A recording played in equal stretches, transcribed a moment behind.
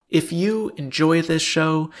If you enjoy this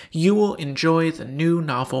show, you will enjoy the new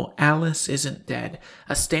novel Alice Isn't Dead,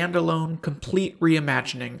 a standalone, complete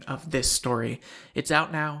reimagining of this story. It's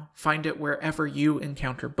out now. Find it wherever you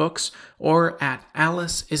encounter books or at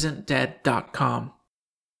aliceisn'tdead.com.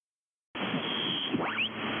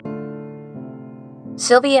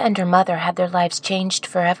 Sylvia and her mother had their lives changed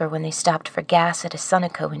forever when they stopped for gas at a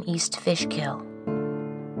Sunoco in East Fishkill.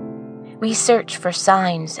 We search for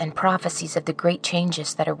signs and prophecies of the great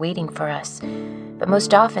changes that are waiting for us, but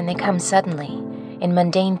most often they come suddenly, in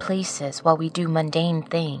mundane places while we do mundane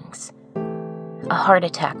things. A heart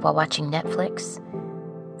attack while watching Netflix,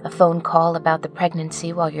 a phone call about the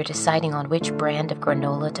pregnancy while you're deciding on which brand of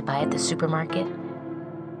granola to buy at the supermarket,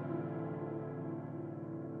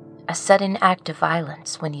 a sudden act of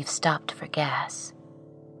violence when you've stopped for gas.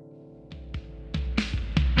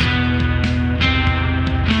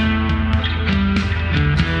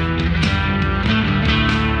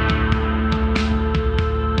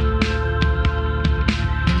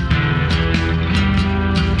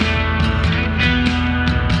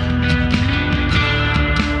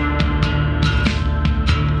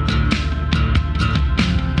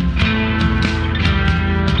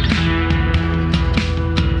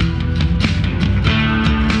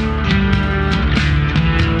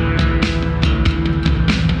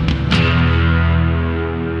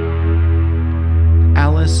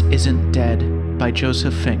 Alice Isn't Dead by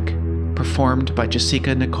Joseph Fink, performed by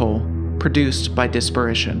Jessica Nicole, produced by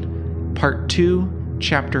Disparition. Part 2,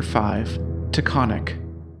 Chapter 5, Taconic.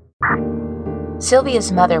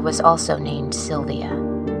 Sylvia's mother was also named Sylvia.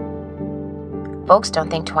 Folks don't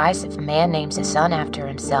think twice if a man names a son after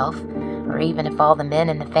himself, or even if all the men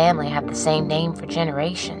in the family have the same name for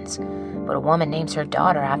generations. But a woman names her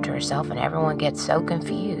daughter after herself and everyone gets so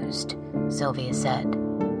confused, Sylvia said.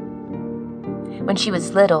 When she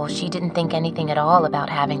was little, she didn't think anything at all about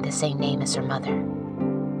having the same name as her mother.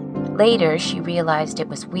 Later, she realized it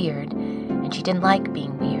was weird, and she didn't like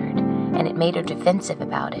being weird, and it made her defensive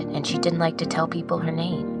about it, and she didn't like to tell people her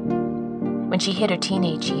name. When she hit her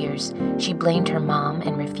teenage years, she blamed her mom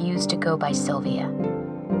and refused to go by Sylvia.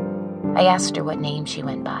 I asked her what name she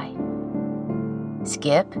went by.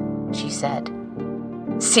 Skip, she said.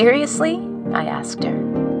 Seriously? I asked her.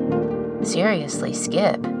 Seriously,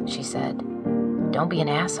 Skip, she said. Don't be an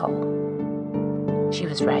asshole. She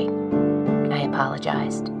was right. I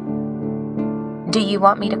apologized. Do you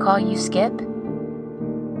want me to call you Skip?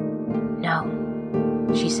 No,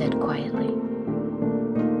 she said quietly.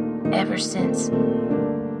 Ever since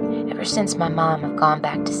my mom, I've gone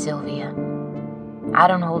back to Sylvia. I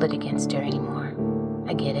don't hold it against her anymore.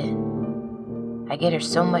 I get it. I get her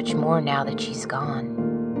so much more now that she's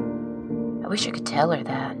gone. I wish I could tell her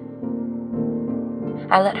that.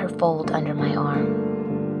 I let her fold under my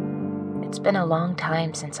arm. It's been a long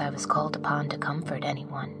time since I was called upon to comfort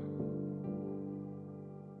anyone.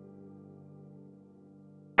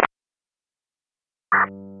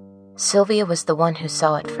 Sylvia was the one who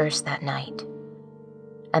saw it first that night.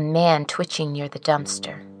 A man twitching near the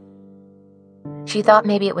dumpster. She thought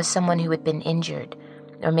maybe it was someone who had been injured,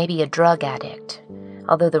 or maybe a drug addict,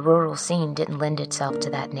 although the rural scene didn't lend itself to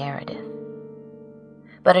that narrative.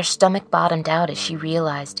 But her stomach bottomed out as she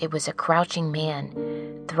realized it was a crouching man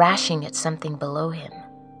thrashing at something below him.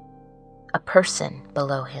 A person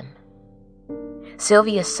below him.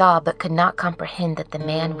 Sylvia saw but could not comprehend that the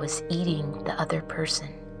man was eating the other person.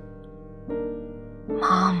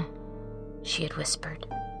 "Mom," she had whispered.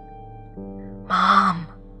 "Mom."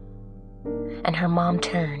 And her mom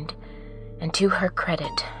turned, and to her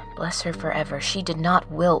credit, bless her forever, she did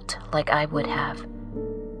not wilt like I would have,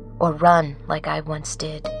 or run like I once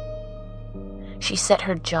did. She set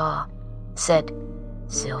her jaw, said,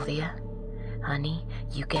 "Sylvia, honey,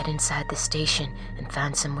 you get inside the station and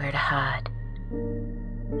find somewhere to hide."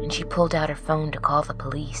 And she pulled out her phone to call the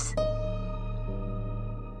police.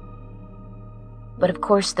 But of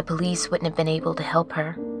course the police wouldn't have been able to help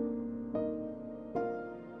her.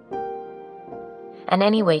 And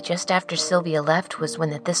anyway, just after Sylvia left was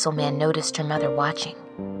when the thistle man noticed her mother watching.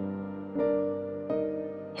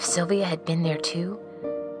 If Sylvia had been there too,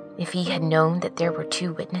 if he had known that there were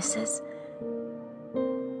two witnesses.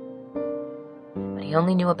 But he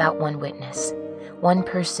only knew about one witness, one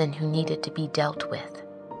person who needed to be dealt with.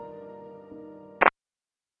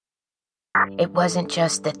 "It wasn't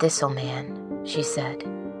just the thistle man," she said.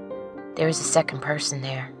 "There was a second person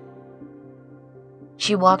there."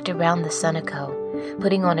 She walked around the Sunoco,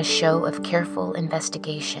 putting on a show of careful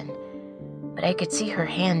investigation, but I could see her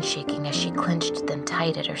hands shaking as she clenched them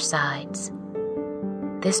tight at her sides.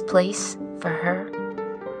 This place, for her,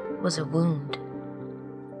 was a wound.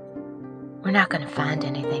 "We're not going to find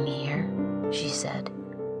anything here," she said.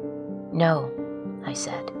 "No," I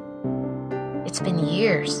said. "It's been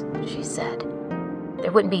years," she said.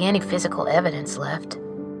 "There wouldn't be any physical evidence left."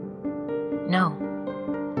 "No."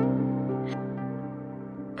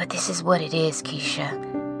 "But this is what it is, Keisha.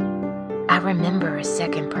 I remember a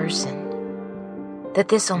second person. The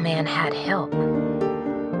Thistle Man had help."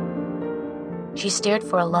 She stared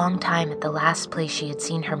for a long time at the last place she had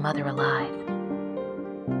seen her mother alive.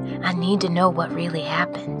 "I need to know what really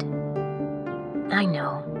happened." "I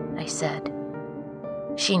know," I said.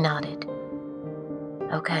 She nodded.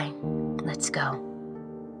 "Okay, let's go."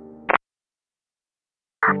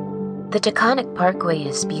 The Taconic Parkway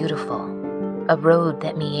is beautiful, a road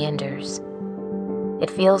that meanders. It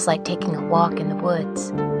feels like taking a walk in the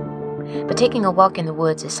woods. But taking a walk in the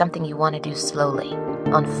woods is something you want to do slowly,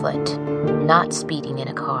 on foot, not speeding in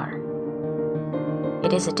a car.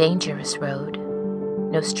 It is a dangerous road.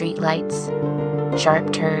 No streetlights,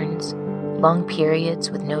 sharp turns, long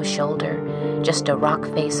periods with no shoulder, just a rock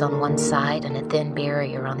face on one side and a thin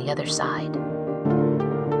barrier on the other side.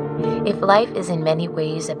 If life is in many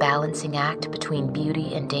ways a balancing act between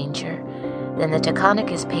beauty and danger, then the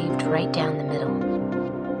Taconic is paved right down the middle.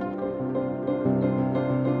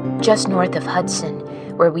 Just north of Hudson,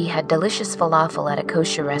 where we had delicious falafel at a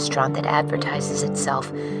kosher restaurant that advertises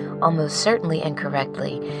itself, almost certainly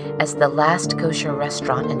incorrectly, as the last kosher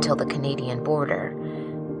restaurant until the Canadian border,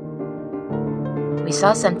 we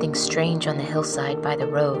saw something strange on the hillside by the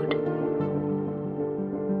road.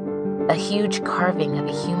 A huge carving of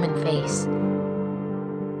a human face,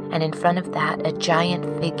 and in front of that, a giant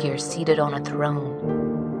figure seated on a throne,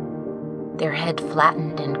 their head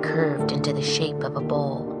flattened and curved into the shape of a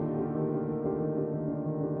bowl.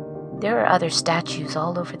 There are other statues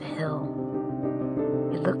all over the hill.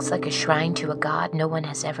 It looks like a shrine to a god no one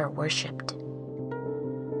has ever worshipped.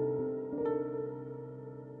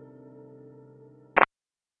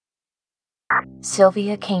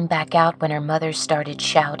 Sylvia came back out when her mother started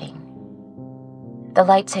shouting. The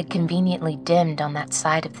lights had conveniently dimmed on that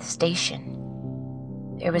side of the station.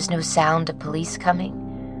 There was no sound of police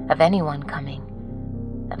coming, of anyone coming,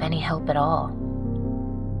 of any help at all.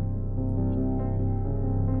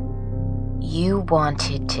 "You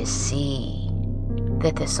wanted to see,"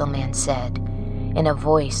 the Thistle Man said, in a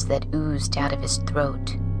voice that oozed out of his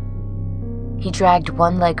throat. He dragged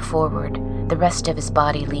one leg forward, the rest of his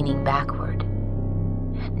body leaning backward.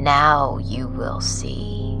 "Now you will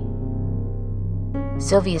see."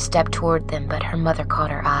 Sylvia stepped toward them, but her mother caught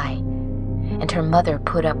her eye, and her mother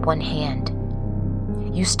put up one hand.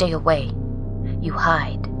 "You stay away. You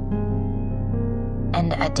hide."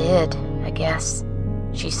 "And I did, I guess,"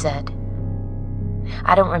 she said.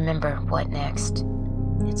 I don't remember what next.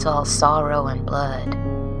 It's all sorrow and blood.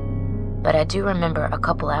 But I do remember a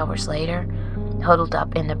couple hours later, huddled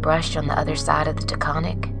up in the brush on the other side of the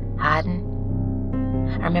Taconic, hiding.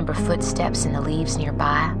 I remember footsteps in the leaves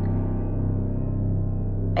nearby.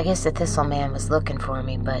 I guess the Thistle Man was looking for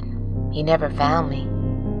me, but he never found me.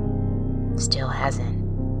 Still hasn't.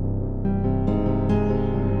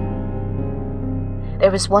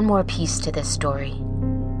 There was one more piece to this story,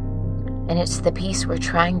 and it's the piece we're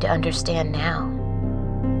trying to understand now.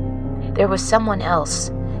 There was someone else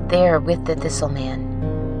there with the Thistle Man.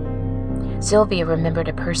 Sylvia remembered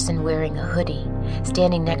a person wearing a hoodie,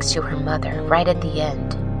 standing next to her mother, right at the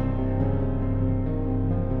end.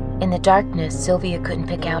 In the darkness, Sylvia couldn't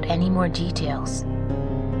pick out any more details.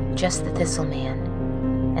 Just the Thistle Man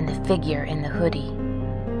and the figure in the hoodie,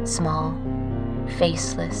 small,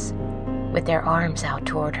 faceless, with their arms out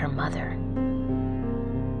toward her mother.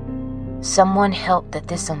 "Someone helped the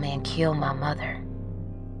Thistle Man kill my mother,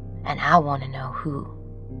 and I want to know who,"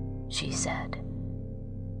 she said.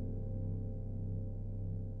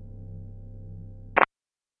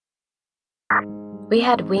 We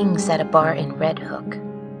had wings at a bar in Red Hook.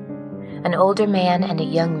 An older man and a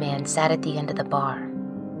young man sat at the end of the bar.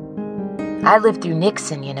 "I lived through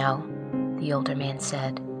Nixon, you know," the older man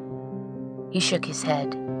said. He shook his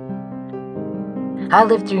head. "I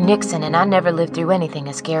lived through Nixon, and I never lived through anything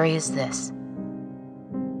as scary as this."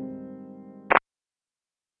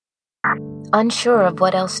 Unsure of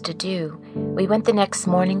what else to do, we went the next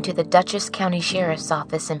morning to the Dutchess County Sheriff's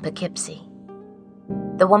Office in Poughkeepsie.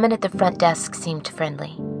 The woman at the front desk seemed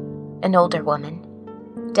friendly. An older woman.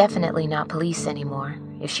 Definitely not police anymore,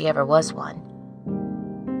 if she ever was one.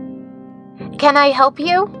 "Can I help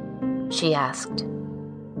you?" she asked.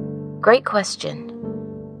 Great question.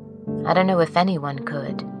 I don't know if anyone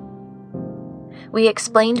could. We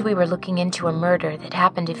explained we were looking into a murder that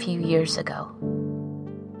happened a few years ago.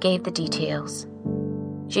 Gave the details.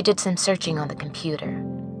 She did some searching on the computer.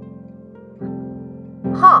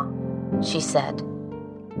 "Huh," she said.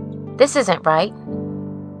 "This isn't right."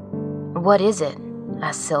 "What is it?"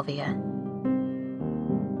 asked Sylvia.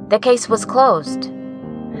 "The case was closed.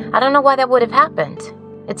 I don't know why that would have happened.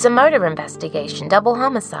 It's a murder investigation, double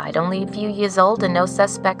homicide, only a few years old and no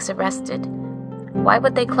suspects arrested. Why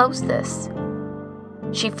would they close this?"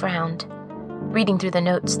 She frowned, reading through the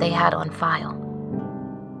notes they had on file.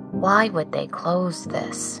 "Why would they close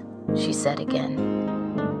this?" she said again.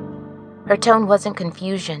 Her tone wasn't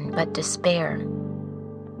confusion, but despair.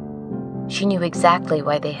 She knew exactly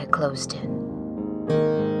why they had closed it.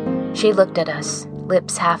 She looked at us,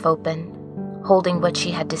 lips half open, holding what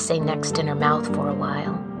she had to say next in her mouth for a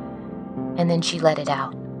while, and then she let it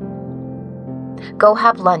out. "Go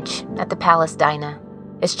have lunch at the Palace Diner.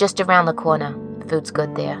 It's just around the corner. Food's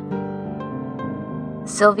good there."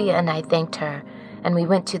 Sylvia and I thanked her, and we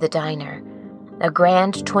went to the diner, a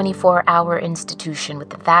grand 24-hour institution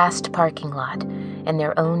with a vast parking lot and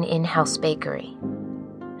their own in-house bakery.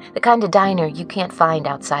 The kind of diner you can't find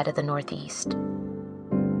outside of the Northeast.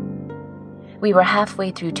 We were halfway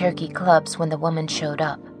through turkey clubs when the woman showed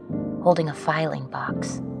up, holding a filing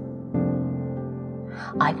box.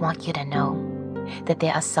 "I want you to know that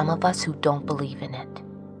there are some of us who don't believe in it,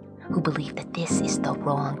 who believe that this is the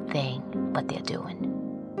wrong thing, what they're doing.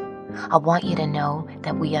 I want you to know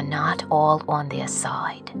that we are not all on their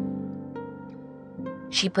side."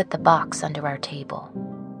 She put the box under our table.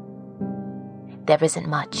 "There isn't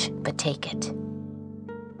much, but take it."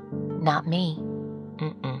 "Not me.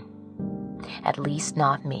 At least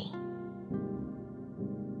not me."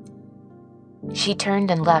 She turned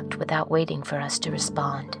and left without waiting for us to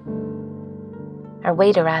respond. Our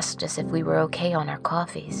waiter asked us if we were okay on our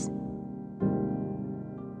coffees.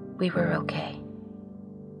 We were okay.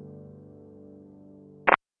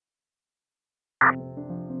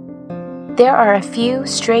 There are a few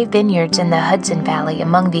stray vineyards in the Hudson Valley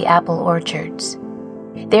among the apple orchards.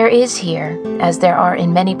 There is here, as there are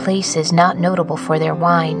in many places not notable for their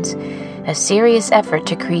wines, a serious effort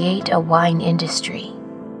to create a wine industry.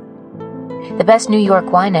 The best New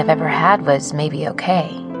York wine I've ever had was maybe okay.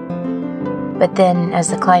 But then, as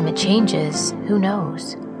the climate changes, who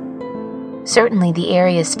knows? Certainly the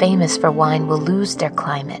areas famous for wine will lose their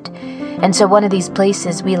climate, and so one of these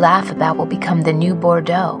places we laugh about will become the new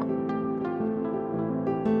Bordeaux.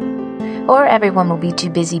 Or everyone will be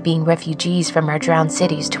too busy being refugees from our drowned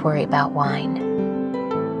cities to worry about wine.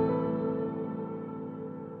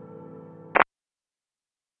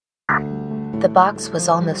 The box was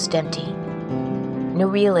almost empty. No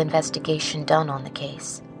real investigation done on the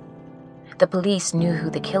case. The police knew who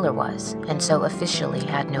the killer was, and so officially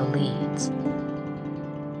had no leads.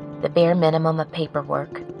 The bare minimum of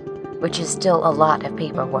paperwork, which is still a lot of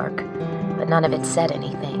paperwork, but none of it said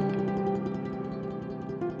anything.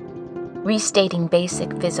 Restating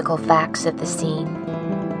basic physical facts of the scene,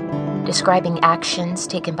 describing actions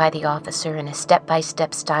taken by the officer in a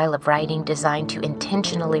step-by-step style of writing designed to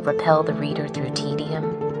intentionally repel the reader through tedium.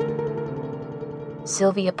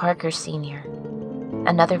 Sylvia Parker Sr.,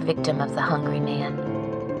 another victim of the hungry man.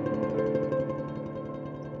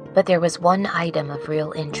 But there was one item of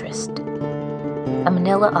real interest. A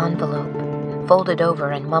manila envelope, folded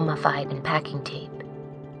over and mummified in packing tape.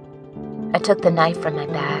 I took the knife from my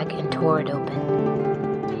bag and tore it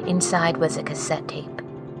open. Inside was a cassette tape.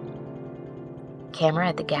 "Camera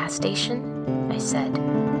at the gas station?" I said.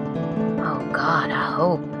 "Oh God, I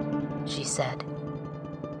hope," she said.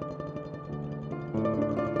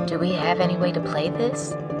 "Do we have any way to play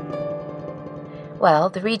this?" "Well,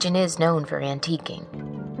 the region is known for antiquing.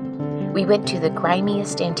 We went to the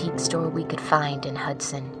grimiest antique store we could find in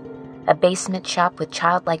Hudson, a basement shop with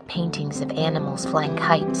childlike paintings of animals flying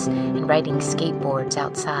kites and riding skateboards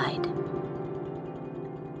outside.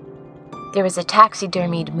 There was a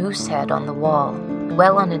taxidermied moose head on the wall,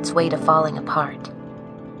 well on its way to falling apart.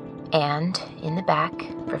 And, in the back,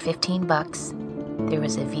 for $15, there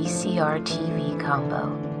was a VCR TV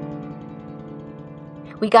combo.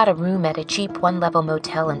 We got a room at a cheap one-level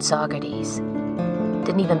motel in Saugerties.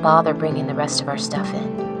 Didn't even bother bringing the rest of our stuff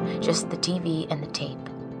in, just the TV and the tape.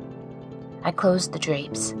 I closed the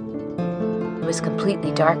drapes. It was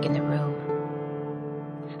completely dark in the room.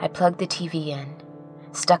 I plugged the TV in,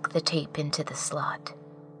 stuck the tape into the slot.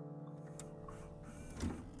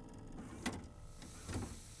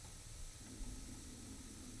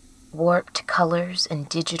 Warped colors and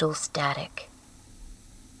digital static.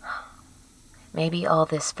 Maybe all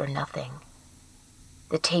this for nothing.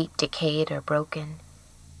 The tape decayed or broken.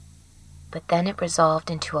 But then it resolved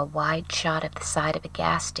into a wide shot of the side of a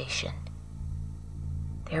gas station.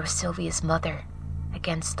 There was Sylvia's mother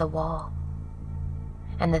against the wall,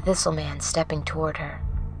 and the Thistle Man stepping toward her,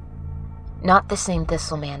 Not the same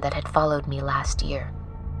Thistleman that had followed me last year.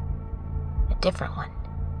 A different one,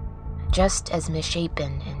 just as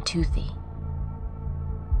misshapen and toothy.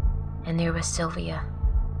 And there was Sylvia,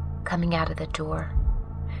 coming out of the door,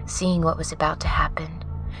 seeing what was about to happen,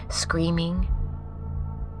 screaming.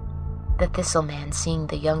 The Thistleman seeing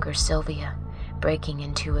the younger Sylvia, breaking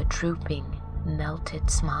into a drooping, melted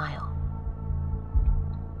smile.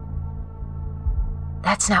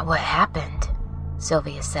 "That's not what happened,"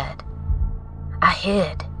 Sylvia said. "I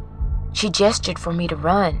hid. She gestured for me to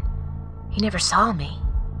run. He never saw me."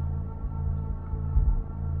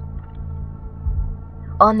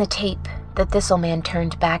 On the tape, the Thistleman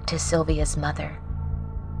turned back to Sylvia's mother.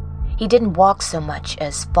 He didn't walk so much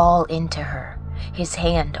as fall into her, his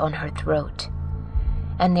hand on her throat.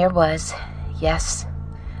 And there was, yes,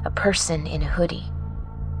 a person in a hoodie.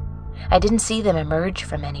 I didn't see them emerge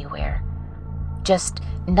from anywhere. Just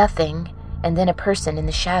nothing, and then a person in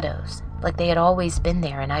the shadows, like they had always been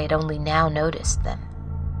there and I had only now noticed them.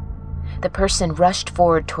 The person rushed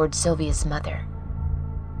forward toward Sylvia's mother.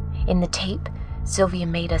 In the tape, Sylvia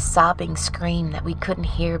made a sobbing scream that we couldn't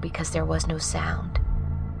hear because there was no sound.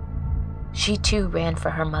 She too ran for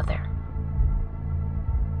her mother.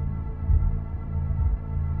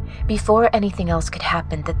 Before anything else could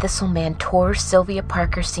happen, the Thistleman tore Sylvia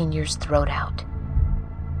Parker Sr.'s throat out.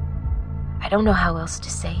 I don't know how else to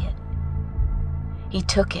say it. He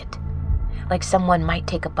took it, like someone might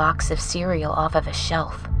take a box of cereal off of a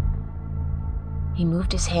shelf. He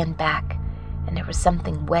moved his hand back, and there was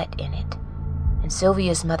something wet in it, and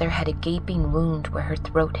Sylvia's mother had a gaping wound where her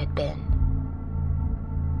throat had been.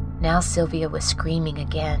 Now Sylvia was screaming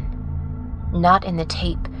again, not in the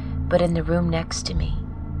tape, but in the room next to me.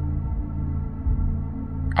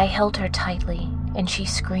 I held her tightly, and she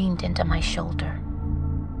screamed into my shoulder.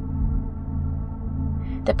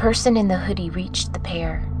 The person in the hoodie reached the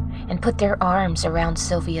pair and put their arms around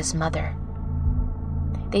Sylvia's mother.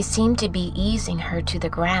 They seemed to be easing her to the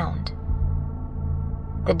ground.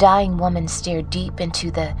 The dying woman stared deep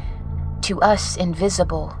into the, to us,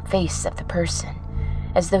 invisible face of the person,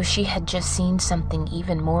 as though she had just seen something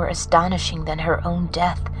even more astonishing than her own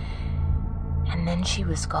death, and then she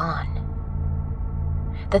was gone.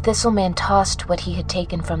 The Thistleman tossed what he had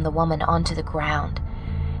taken from the woman onto the ground,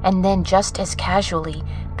 and then just as casually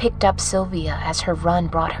picked up Sylvia as her run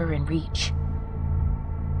brought her in reach.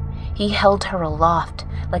 He held her aloft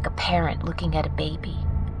like a parent looking at a baby.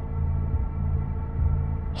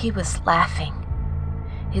 He was laughing,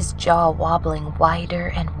 his jaw wobbling wider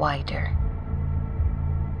and wider.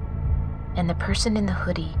 And the person in the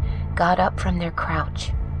hoodie got up from their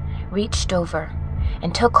crouch, reached over,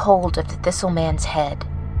 and took hold of the Thistleman's head.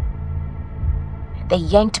 They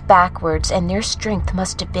yanked backwards, and their strength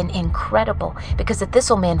must have been incredible because the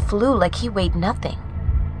Thistleman flew like he weighed nothing.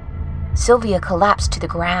 Sylvia collapsed to the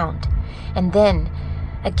ground, and then,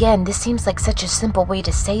 again, this seems like such a simple way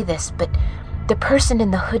to say this, but the person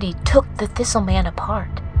in the hoodie took the Thistleman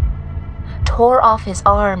apart, tore off his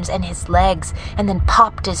arms and his legs, and then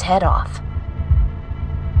popped his head off.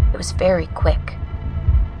 It was very quick.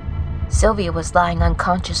 Sylvia was lying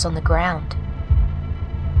unconscious on the ground.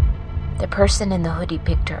 The person in the hoodie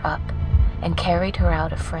picked her up and carried her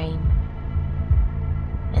out of frame,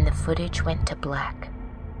 and the footage went to black.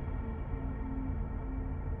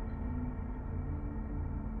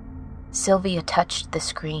 Sylvia touched the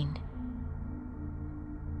screen.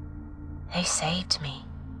 They saved me.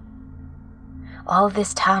 All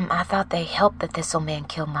this time I thought they helped the Thistleman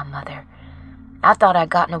kill my mother. I thought I'd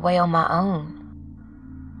gotten away on my own.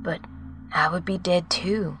 But I would be dead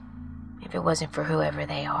too, if it wasn't for whoever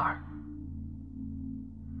they are.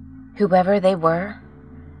 Whoever they were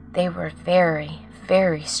very,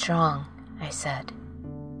 very strong, I said.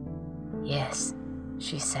 Yes,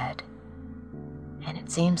 she said. And it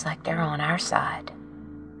seems like they're on our side.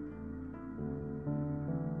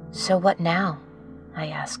 So what now? I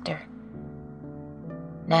asked her.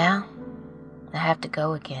 Now, I have to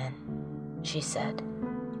go again, she said.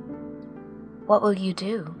 What will you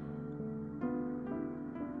do?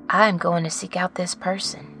 I'm going to seek out this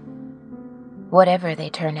person, whatever they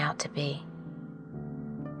turn out to be.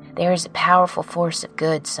 There is a powerful force of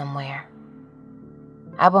good somewhere.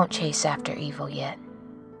 I won't chase after evil yet.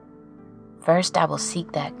 First, I will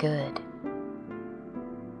seek that good.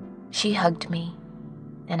 She hugged me,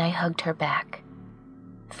 and I hugged her back,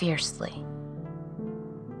 fiercely.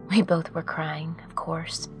 We both were crying, of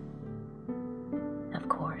course. Of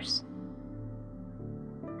course.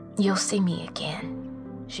 You'll see me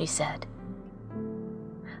again, she said.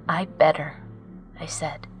 I better, I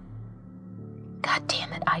said. God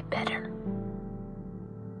damn it, I better.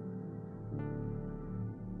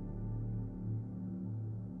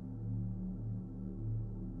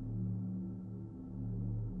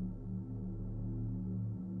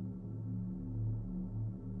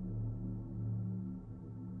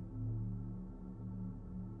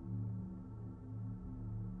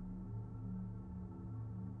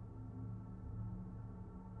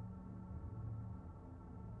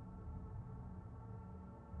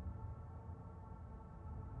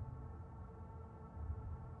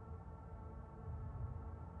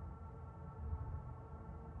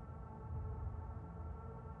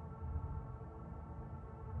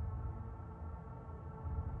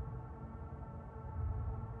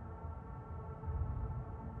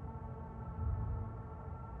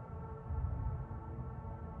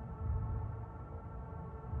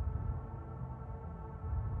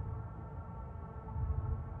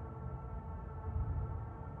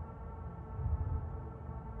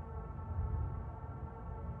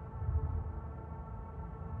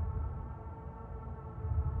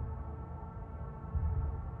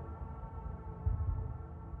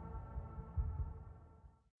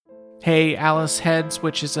 Hey Alice Heads,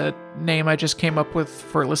 which is a name I just came up with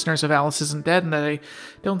for listeners of Alice Isn't Dead and that I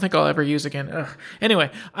don't think I'll ever use again. Ugh. Anyway,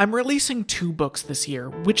 I'm releasing 2 books this year,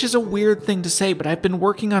 which is a weird thing to say, but I've been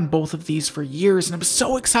working on both of these for years and I'm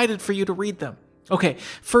so excited for you to read them. Okay,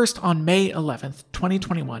 first on May 11th,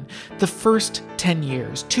 2021, The First 10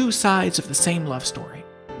 Years, 2 sides of the same love story.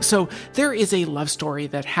 So, there is a love story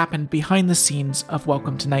that happened behind the scenes of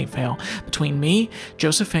Welcome to Night Vale between me,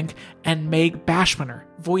 Joseph Fink, and Meg Bashmaner,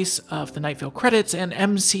 voice of the Night Vale credits and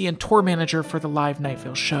MC and tour manager for the live Night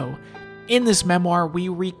Vale show. In this memoir, we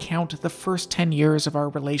recount the first 10 years of our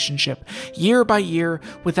relationship, year by year,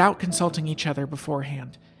 without consulting each other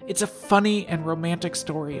beforehand. It's a funny and romantic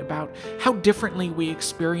story about how differently we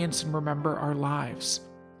experience and remember our lives.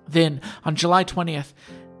 Then, on July 20th,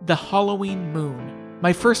 The Halloween Moon,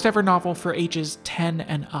 my first ever novel for ages 10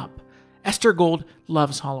 and up. Esther Gold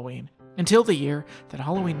loves Halloween, until the year that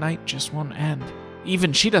Halloween night just won't end.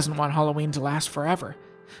 Even she doesn't want Halloween to last forever.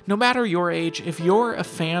 No matter your age, if you're a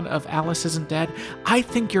fan of Alice Isn't Dead, I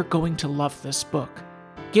think you're going to love this book.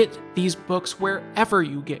 Get these books wherever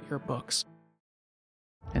you get your books.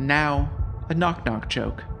 And now, a knock-knock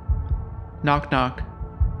joke. Knock knock.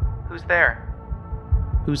 Who's there?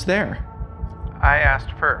 Who's there? I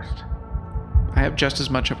asked first. I have just as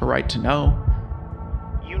much of a right to know.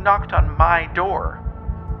 You knocked on my door.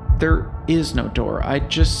 There is no door. I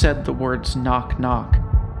just said the words knock knock.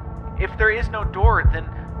 If there is no door, then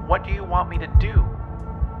what do you want me to do?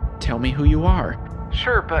 Tell me who you are.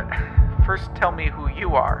 Sure, but first tell me who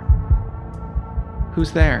you are.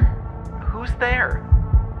 Who's there? Who's there?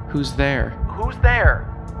 Who's there? Who's there?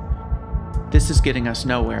 This is getting us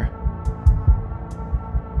nowhere.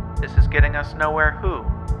 This is getting us nowhere who?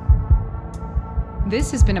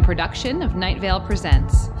 This has been a production of Night Vale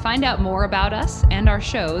Presents. Find out more about us and our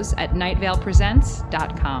shows at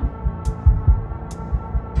nightvalepresents.com.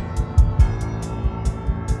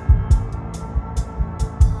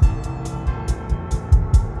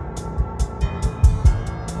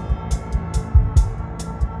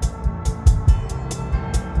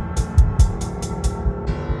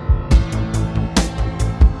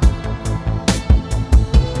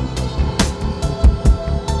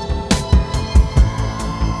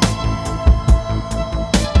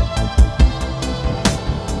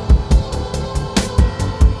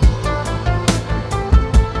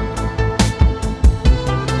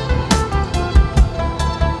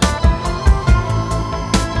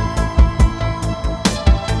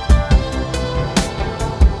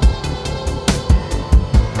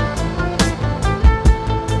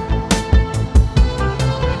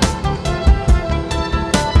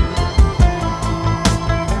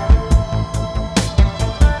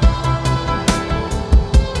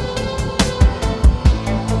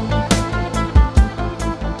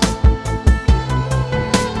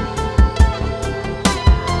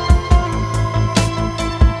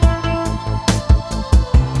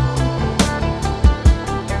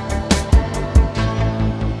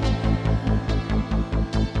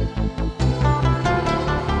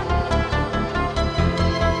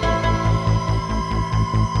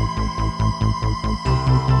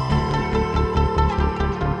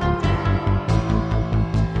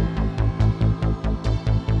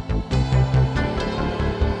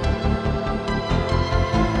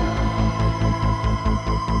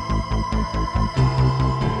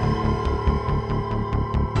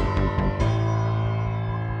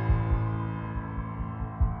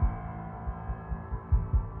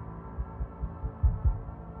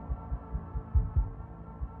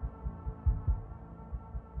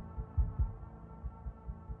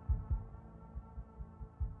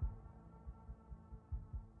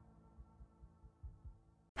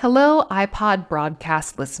 Hello, iPod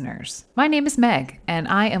broadcast listeners. My name is Meg, and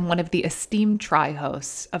I am one of the esteemed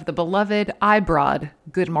tri-hosts of the beloved iBroad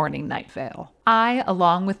Good Morning Night Vale. I,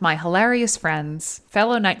 along with my hilarious friends,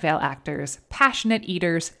 fellow Night Vale actors, passionate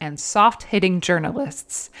eaters, and soft-hitting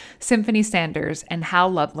journalists, Symphony Sanders and Hal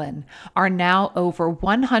Lublin, are now over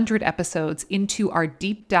 100 episodes into our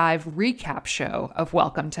deep dive recap show of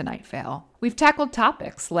Welcome to Night Vale. We've tackled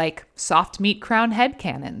topics like soft meat crown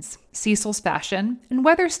headcanons, Cecil's fashion, and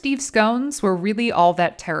whether Steve's scones were really all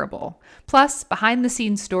that terrible, plus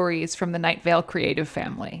behind-the-scenes stories from the Night Vale creative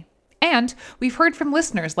family. And we've heard from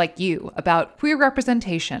listeners like you about queer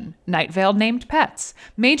representation, Night Vale named pets,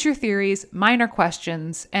 major theories, minor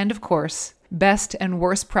questions, and of course, best and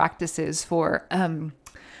worst practices for,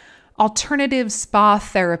 alternative spa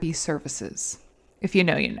therapy services. If you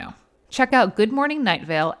know, you know. Check out Good Morning Night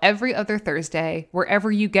Vale every other Thursday,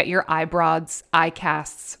 wherever you get your iBroads,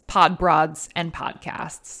 iCasts, Podbroads, and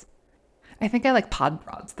podcasts. I think I like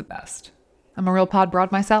Podbroads the best. I'm a real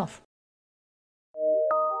Podbroad myself.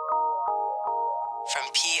 from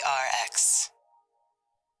PRX.